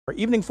Our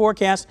evening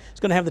forecast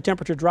is going to have the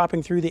temperature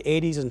dropping through the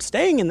 80s and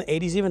staying in the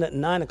 80s even at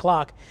 9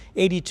 o'clock.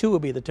 82 will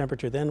be the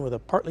temperature then, with a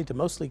partly to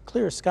mostly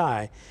clear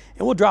sky.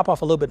 And we'll drop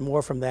off a little bit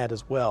more from that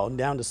as well,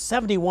 down to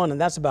 71,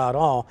 and that's about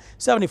all.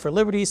 70 for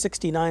Liberty,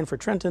 69 for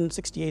Trenton,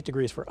 68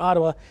 degrees for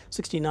Ottawa,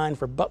 69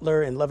 for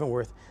Butler, and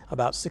Leavenworth,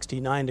 about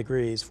 69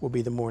 degrees will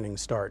be the morning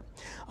start.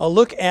 A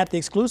look at the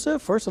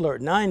exclusive First Alert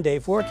 9-day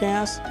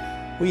forecast.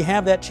 We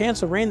have that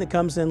chance of rain that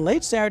comes in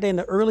late Saturday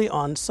and early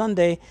on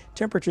Sunday.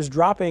 Temperatures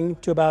dropping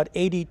to about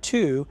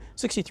 82,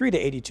 63 to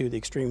 82, the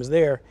extremes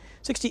there.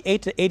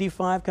 68 to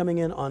 85 coming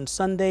in on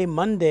Sunday.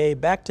 Monday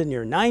back to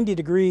near 90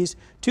 degrees.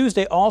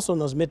 Tuesday also in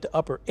those mid to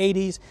upper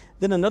 80s.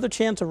 Then another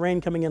chance of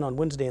rain coming in on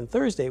Wednesday and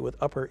Thursday with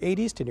upper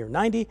 80s to near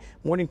 90.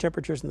 Morning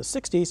temperatures in the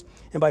 60s.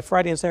 And by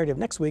Friday and Saturday of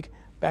next week,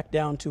 back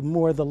down to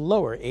more the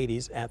lower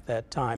 80s at that time.